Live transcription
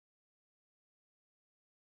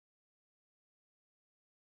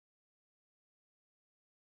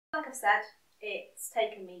Like I've said, it's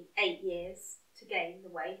taken me 8 years to gain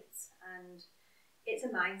the weight, and it's a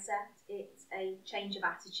mindset, it's a change of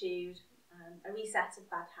attitude, a reset of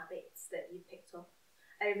bad habits that you've picked up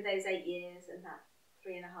over those 8 years and that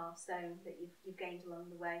 3.5 stone that you've gained along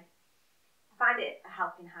the way. I find it a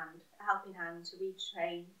helping hand to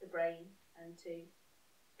retrain the brain and to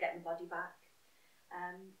get my body back.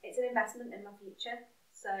 It's an investment in my future,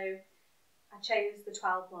 so I chose the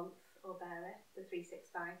 12-month Orbera, the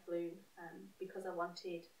 365 bloom, because I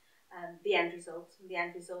wanted the end result. And the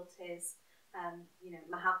end result is,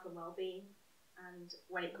 my health and well-being. And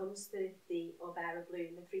when it comes to the Orbera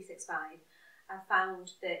bloom, the 365, I found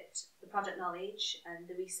that the product knowledge and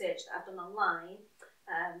the research that I've done online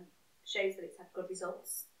shows that it's had good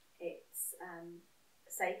results. It's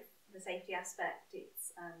safe, the safety aspect.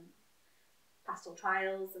 It's passed all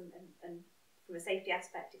trials, and from a safety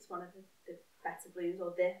aspect, it's one of the better blooms,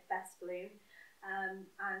 or the best bloom.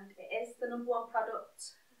 And it is the #1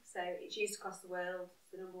 product, so it's used across the world.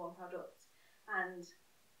 It's the #1 product, and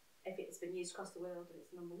if it's been used across the world and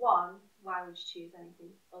it's #1, why would you choose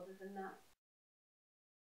anything other than that?